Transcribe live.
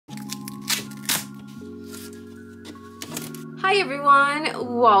Hi everyone,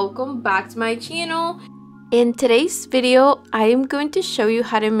 welcome back to my channel. In today's video, I am going to show you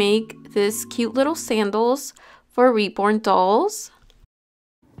how to make this cute little sandals for Reborn dolls.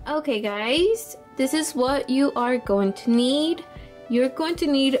 Okay guys, this is what you are going to need. You're going to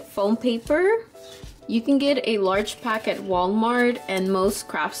need foam paper. You can get a large pack at Walmart and most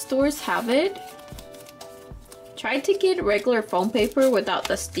craft stores have it. Try to get regular foam paper without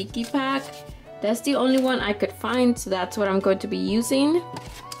the sticky pack. That's the only one I could find, so that's what I'm going to be using.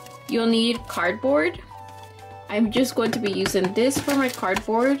 You'll need cardboard. I'm just going to be using this for my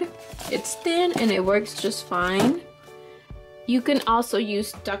cardboard. It's thin and it works just fine. You can also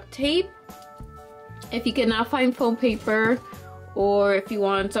use duct tape. If you cannot find foam paper, or if you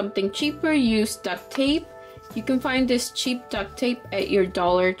want something cheaper, use duct tape. You can find this cheap duct tape at your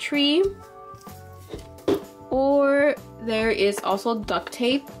Dollar Tree. Or there is also duct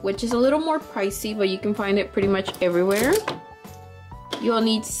tape, which is a little more pricey, but you can find it pretty much everywhere. You'll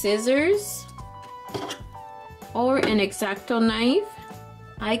need scissors or an X-Acto knife.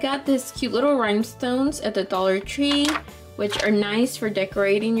 I got this cute little rhinestones at the Dollar Tree, which are nice for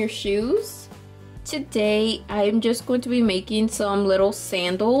decorating your shoes. Today, I'm just going to be making some little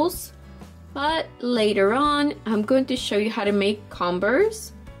sandals, but later on, I'm going to show you how to make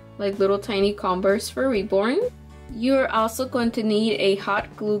combers, like little tiny combers for Reborn. You're also going to need a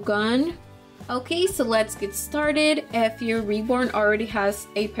hot glue gun. Okay, so let's get started. If your Reborn already has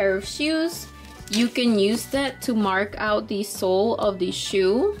a pair of shoes, you can use that to mark out the sole of the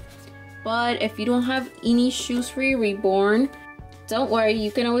shoe. But if you don't have any shoes for your Reborn, don't worry,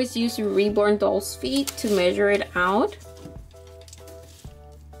 you can always use your Reborn doll's feet to measure it out.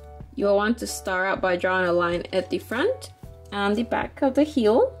 You'll want to start out by drawing a line at the front and the back of the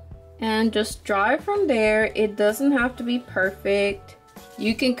heel. And just draw it from there. It doesn't have to be perfect.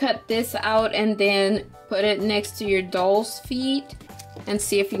 You can cut this out and then put it next to your doll's feet and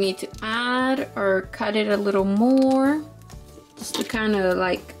see if you need to add or cut it a little more, just to kind of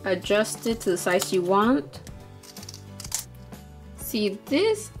like adjust it to the size you want. See,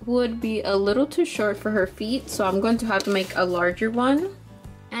 this would be a little too short for her feet, so I'm going to have to make a larger one.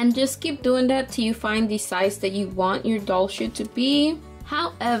 And just keep doing that till you find the size that you want your doll shoe to be.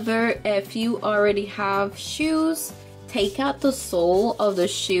 However, if you already have shoes, take out the sole of the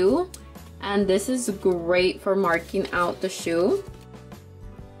shoe, and this is great for marking out the shoe.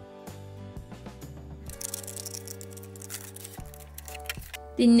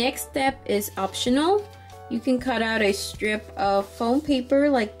 The next step is optional. You can cut out a strip of foam paper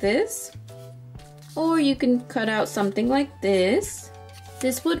like this, or you can cut out something like this.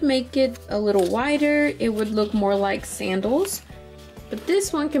 This would make it a little wider. It would look more like sandals. But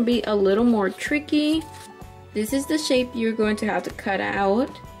this one can be a little more tricky. This is the shape you're going to have to cut out.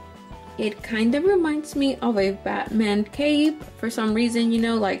 It kind of reminds me of a Batman cape for some reason, you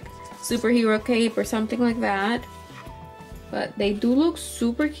know, like superhero cape or something like that. But they do look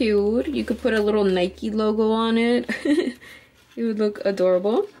super cute. You could put a little Nike logo on it. It would look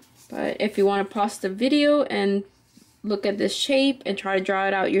adorable. But if you want to pause the video and look at this shape and try to draw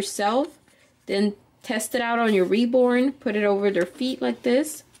it out yourself, then test it out on your Reborn, put it over their feet like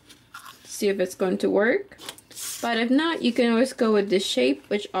this, see if it's going to work. But if not, you can always go with this shape,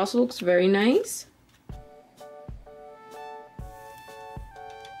 which also looks very nice.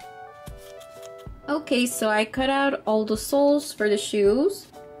 Okay, so I cut out all the soles for the shoes.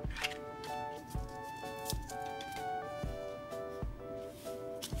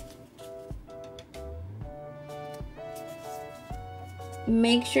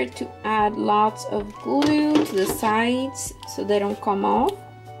 Make sure to add lots of glue to the sides so they don't come off.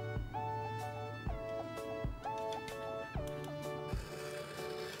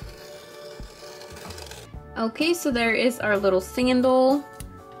 Okay, so there is our little sandal.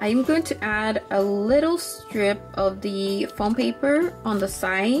 I'm going to add a little strip of the foam paper on the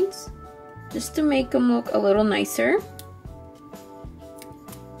sides just to make them look a little nicer.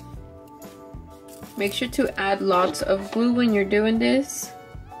 Make sure to add lots of glue when you're doing this.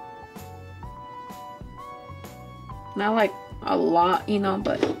 Not like a lot, you know,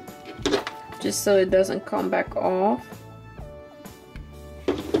 but just so it doesn't come back off.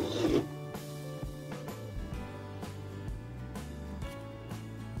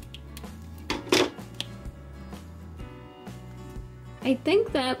 I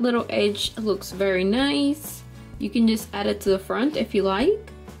think that little edge looks very nice. You can just add it to the front if you like,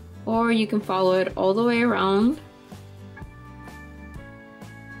 or you can follow it all the way around.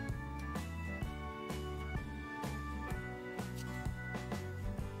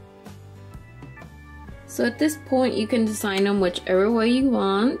 So at this point you can design them whichever way you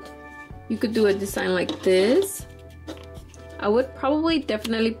want. You could do a design like this. I would probably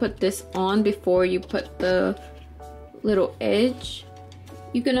definitely put this on before you put the little edge.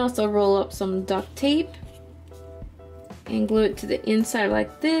 You can also roll up some duct tape and glue it to the inside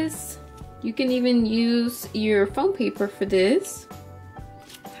like this. You can even use your foam paper for this.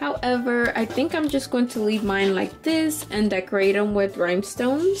 However, I think I'm just going to leave mine like this and decorate them with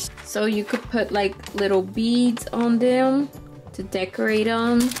rhinestones. So you could put like little beads on them to decorate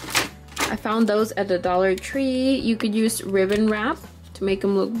them. I found those at the Dollar Tree. You could use ribbon wrap to make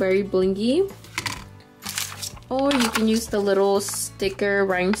them look very blingy. Or you can use the little sticker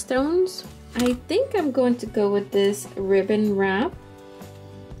rhinestones. I think I'm going to go with this ribbon wrap.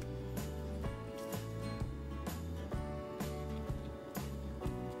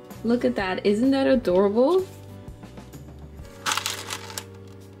 Look at that, isn't that adorable?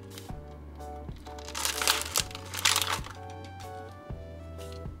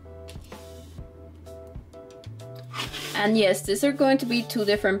 And yes, these are going to be two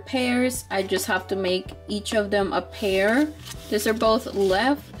different pairs. I just have to make each of them a pair. These are both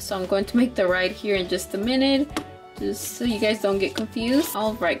left, so I'm going to make the right here in just a minute, just so you guys don't get confused.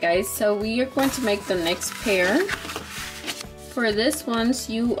 Alright guys, so we are going to make the next pair. For this ones,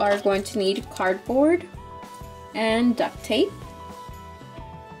 you are going to need cardboard and duct tape.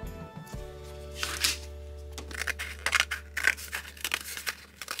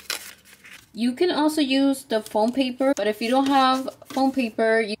 You can also use the foam paper, but if you don't have foam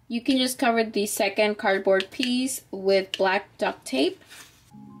paper, you can just cover the second cardboard piece with black duct tape.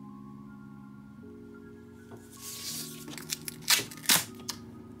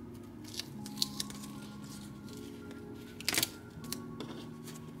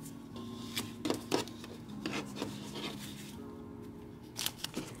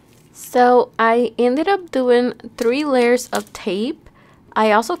 So I ended up doing 3 layers of tape.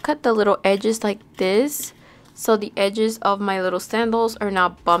 I also cut the little edges like this, so the edges of my little sandals are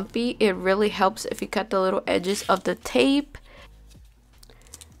not bumpy. It really helps if you cut the little edges of the tape.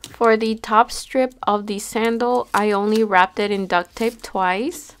 For the top strip of the sandal, I only wrapped it in duct tape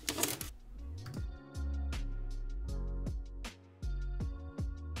twice.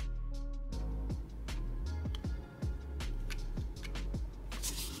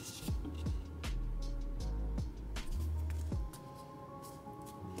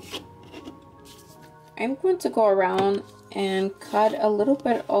 I'm going to go around and cut a little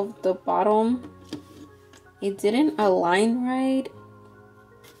bit of the bottom. It didn't align right.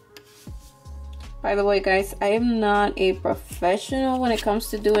 By the way guys, I am not a professional when it comes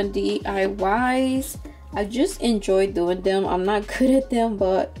to doing DIYs. I just enjoy doing them. I'm not good at them,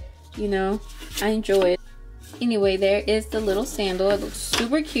 but you know, I enjoy it. Anyway, there is the little sandal. It looks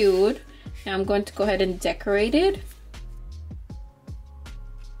super cute. Now I'm going to go ahead and decorate it.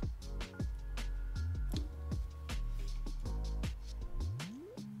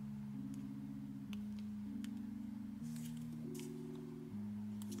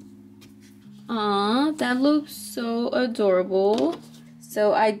 Aw, that looks so adorable.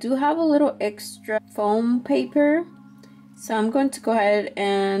 So I do have a little extra foam paper. So I'm going to go ahead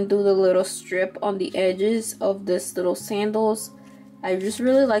and do the little strip on the edges of this little sandals. I just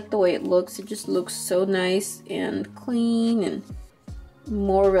really like the way it looks. It just looks so nice and clean and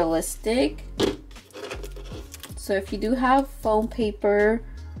more realistic. So if you do have foam paper,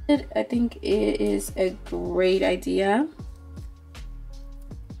 I think it is a great idea.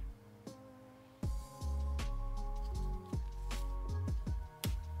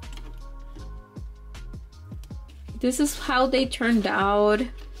 This is how they turned out.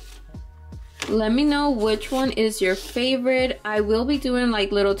 Let me know which one is your favorite. I will be doing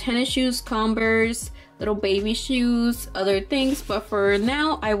like little tennis shoes, Converse, little baby shoes, other things. But for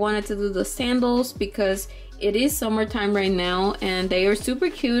now, I wanted to do the sandals because it is summertime right now and they are super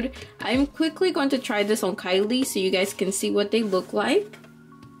cute. I'm quickly going to try this on Kylie so you guys can see what they look like.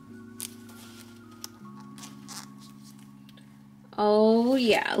 Oh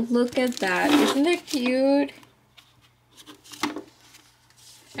yeah, look at that. Isn't that cute?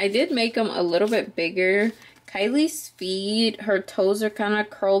 I did make them a little bit bigger. Kylie's feet, her toes are kind of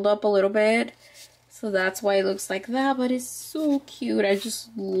curled up a little bit. So that's why it looks like that, but it's so cute. I just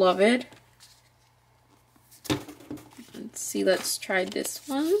love it. Let's see, let's try this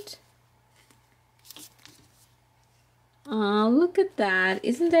one. Oh, look at that.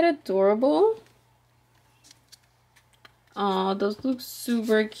 Isn't that adorable? Oh, those look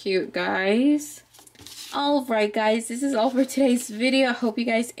super cute, guys. Alright guys, this is all for today's video. I hope you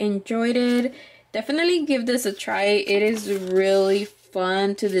guys enjoyed it. Definitely give this a try. It is really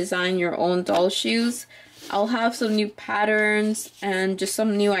fun to design your own doll shoes. I'll have some new patterns and just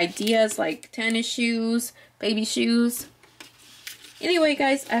some new ideas like tennis shoes, baby shoes. Anyway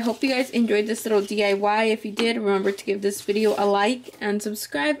guys, I hope you guys enjoyed this little DIY. If you did, remember to give this video a like and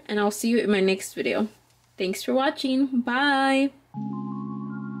subscribe, and I'll see you in my next video. Thanks for watching. Bye!